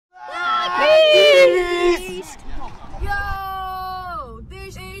beast. Yo,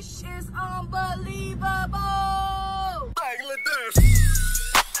 this is unbelievable.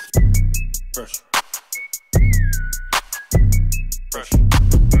 Fresh.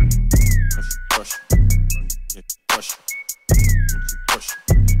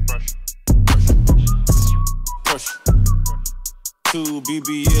 To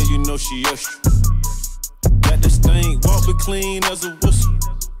BBL, you know she extra. Got this thing, walk it clean as a whistle.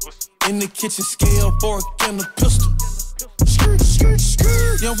 In the kitchen, scale, fork, and a pistol. Skirt, skirt,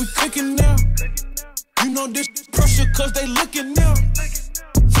 skirt. Yeah, we cooking now. You know this pressure, cause they looking now.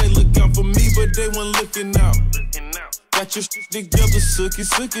 Say look out for me, but they weren't looking out. Got your shit together, sookie,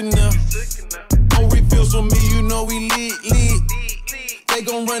 sookie now. No refills for me, you know we lit. They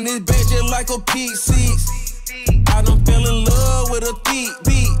gon' run this bitch just like a PC. I done fell in love with a deep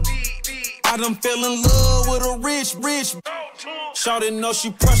beat. I done fell in love with a rich. Shawty know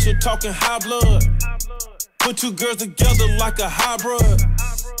she pressure, talking high blood. Put two girls together like a hybrid.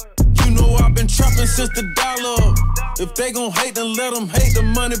 You know I've been trapping since the dollar. If they gon' hate, then let them hate, the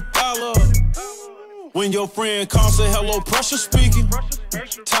money pile up. When your friend calls, say hello, pressure speaking.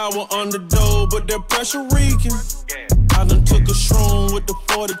 Tower on the door, but that pressure reeking. I done took a shroom with the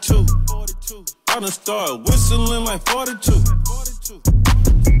 42. I done started whistling like 42.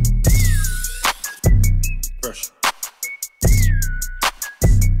 Pressure.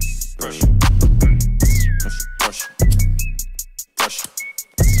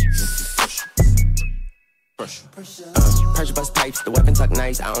 Pressure bust pipes, the weapon tuck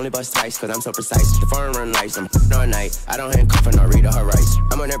nice. I only bust twice, cause I'm so precise. The foreign run lights, I'm all night. I don't handcuff her, nor read her rights.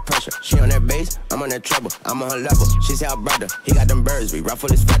 I'm on that pressure, she on that bass. I'm on that treble, I'm on her level. She say our brother, he got them birds, we ruffle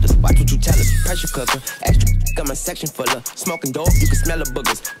his feathers. Watch what you tell us, pressure cooker. Extra, got my section full of smoking dope, you can smell the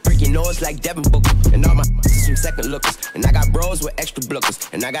boogers. Break your nose like Devin Booker. And all my some second lookers. And I got bros with extra blookers.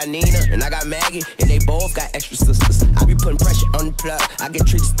 And I got Nina, and I got Maggie, and they both got extra sisters. I be putting pressure on the plug, I get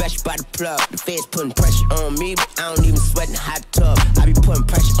treated special by the plug. The feds putting pressure on me, but I don't even sweat in the hot tub. I be putting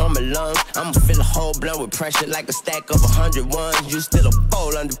pressure on my lungs. I'ma fill a whole blunt with pressure like a stack of 100 ones. You still a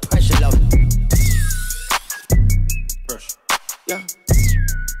bowl under pressure, though. Pressure. Yeah.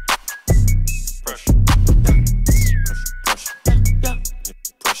 Pressure.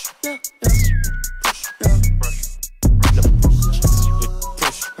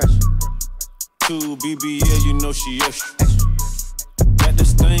 To BBL, you know she extra. Got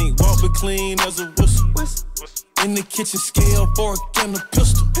this thing, walk it clean as a whistle. In the kitchen, scale, fork, and a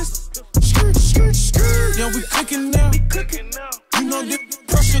pistol. Skirt, skirt, skirt. Yeah, we cooking now. You know this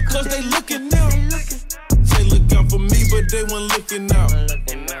pressure, cause they looking now. Say look out for me, but they weren't looking out.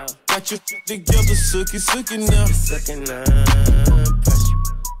 Got your shit together, sookie, sookie now. Sucking up, pressure.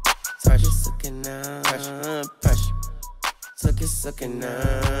 Pressure, sucking up, pressure. Sucking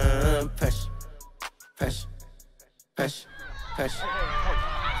up, pressure. Pressure.